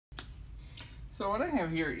So what I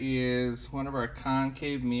have here is one of our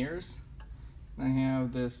concave mirrors. I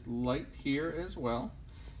have this light here as well.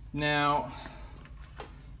 Now,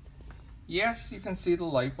 yes, you can see the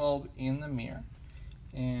light bulb in the mirror.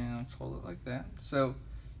 And let's hold it like that. So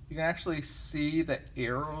you can actually see the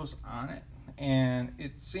arrows on it, and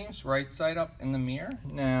it seems right side up in the mirror.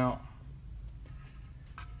 Now,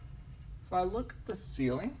 if I look at the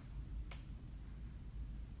ceiling,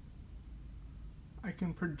 I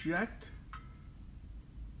can project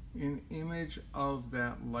an image of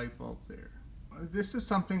that light bulb there. This is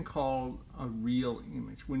something called a real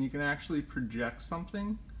image, when you can actually project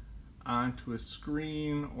something onto a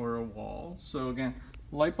screen or a wall. So again,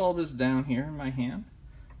 the light bulb is down here in my hand.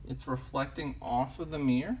 It's reflecting off of the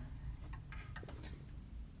mirror.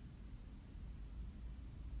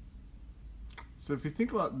 So if you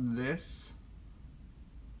think about this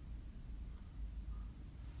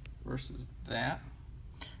versus that,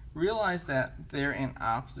 realize that they're in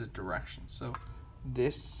opposite directions. So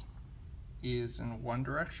this is in one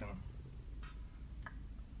direction,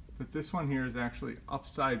 but this one here is actually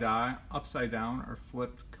upside down or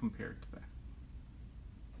flipped compared to that.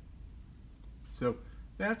 So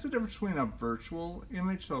that's the difference between a virtual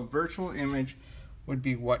image. So a virtual image would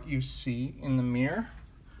be what you see in the mirror.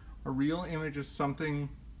 A real image is something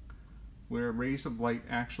where rays of light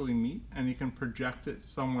actually meet and you can project it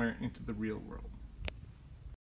somewhere into the real world.